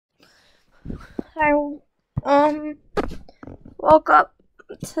I woke up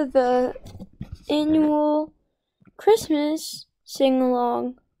to the annual Christmas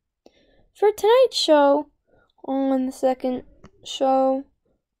sing-along. For tonight's show, on the second show,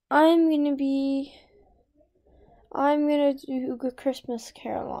 I'm gonna do a Christmas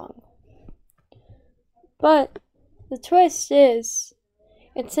carol-along. But the twist is,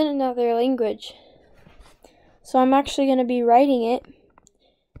 it's in another language. So I'm actually gonna be writing it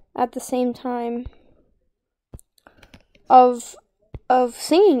at the same time of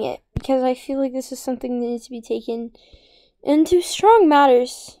singing it, because I feel like this is something that needs to be taken into strong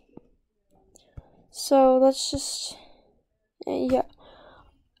matters. So let's just, yeah.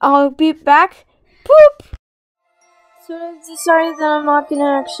 I'll be back. Poop! So I've decided that I'm not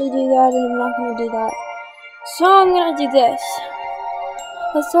gonna actually do that, and I'm not gonna do that. So I'm gonna do this.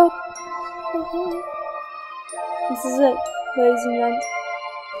 This is it, ladies and gents.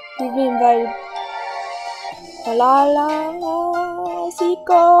 You've been invited. La la la,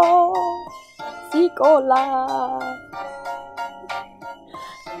 Siko la.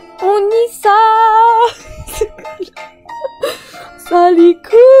 Onisa,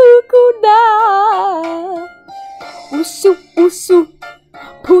 Salikukuda. Usu, pusu,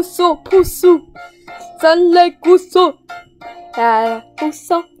 Salekuso.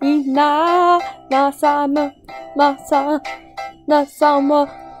 Uso, ina, nasama, nusa.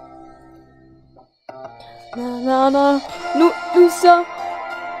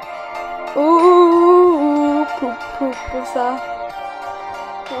 Ooh, pusa.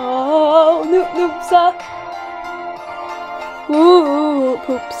 Oh, noopsa. Ooh,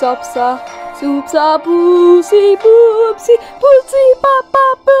 poopsopsa. Soupsa, poopsie, papa,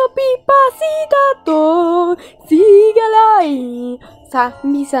 poopy, pasidato. Sigalai, sa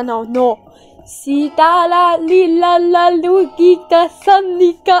misa no. Sita la lila la lugita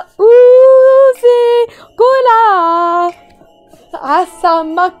sanika uzi kola.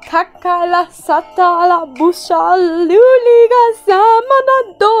 Asama kakala satala busha luliga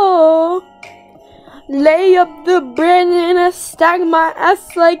samanado. Lay up the bread and I stack my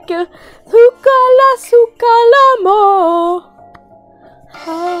ass like a sukala mo.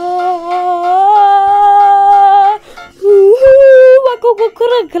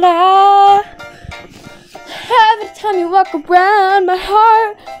 Every time you walk around, my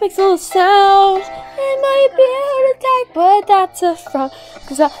heart makes a little sound. It might be an attack, but that's a front.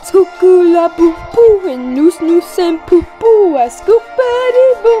 Cause I scoop-a-la boo-boo and noose and poo-poo. I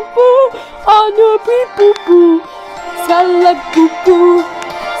scoop-a-dee-boo-boo on your pee-poo-poo. Scala-goo-goo,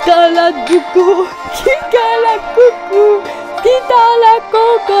 scala-goo-goo, kika-la-goo-goo,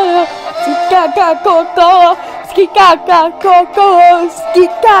 skita-la-go-go, skika-ka-go-go, skika-ka-go-go,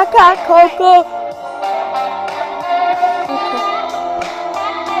 skika-ka-go-go.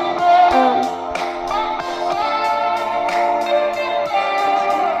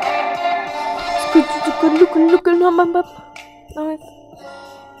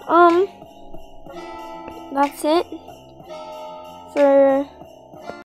 That's it.